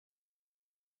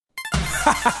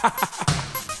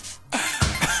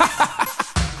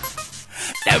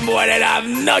Them boy that have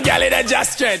no gal in the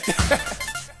just straight.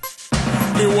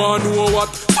 Me want know what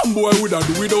some boy woulda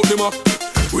do without them app,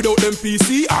 without them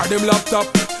PC or them laptop.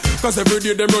 Cause every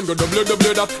day them run go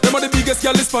www that. Them are the biggest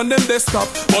Gyallis on them desktop.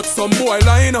 But some boy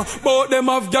line, both them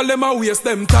have gal, them a waste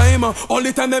them time.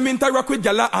 Only time them interact with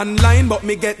gal online. But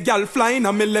me get gal flying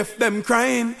and me left them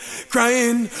crying.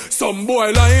 Some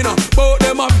boy line, both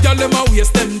them have gal, them a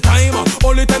waste them time.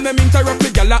 Only time them interact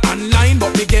with gal online.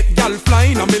 But me get gal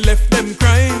flying and me left them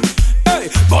crying. Hey,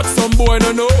 but some boy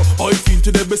no know how I feel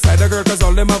today beside a girl. Cause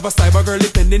all them have a cyber girl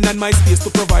depending on my space to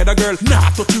provide a girl. Nah,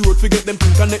 touch the road, forget them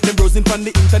think connect them browsing from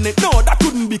the internet. No, that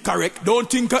couldn't be correct. Don't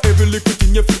think of every little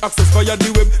thing you feel access via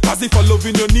the web. Cause if a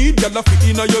loving you need, y'all a fit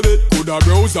in your bed. Coulda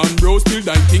browse and browse till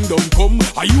that thing don't come.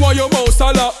 Are you and your mouse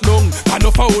a lock down?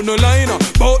 Enough a no line.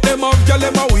 Bout them have gal,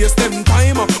 them a waste them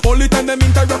time. Only time them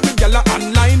interact with gal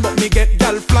online. But me get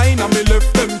gal flying and me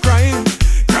left them crying.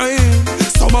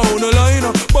 Some a no line.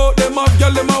 Bout them have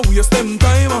gal, them a waste them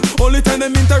time. Only time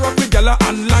them interact with gal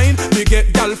online. Me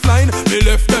get gal flying, me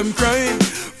left them crying.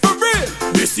 For real,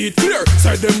 they see it clear.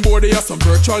 Side them boy, they are some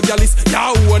virtual Gyallis.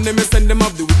 Yahoo and them send them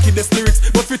up the wickedest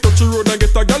lyrics. But fi touch the road and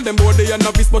get a gal, them boy they are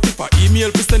novice. But if I email,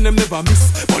 fi send them never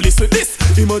miss. But listen this,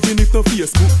 imagine if no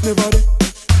Facebook never there.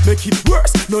 Make it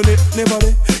worse, no net, never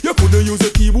there. You couldn't use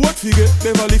your keyboard figure.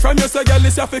 Beverly from you say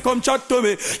Gyallis, you have to come chat to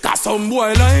me. Cause some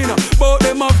boy line, but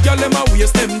them have gal, them a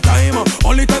waste them time.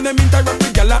 Only time them interact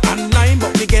with gal online.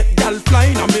 But me get gal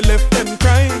flying and me left them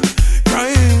crying.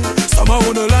 Some a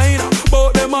no line,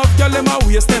 but them have gal, them a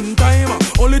waste them time.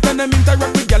 Only time them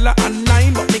interact with gal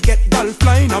online. But me get gal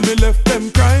flying and me left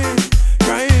them crying.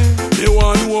 They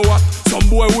want know what some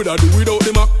boy woulda do without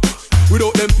them Mac,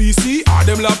 without them PC or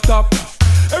them laptop.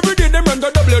 Every day them run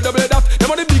go www that.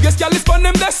 Them are the biggest Gyallis on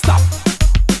them desktop.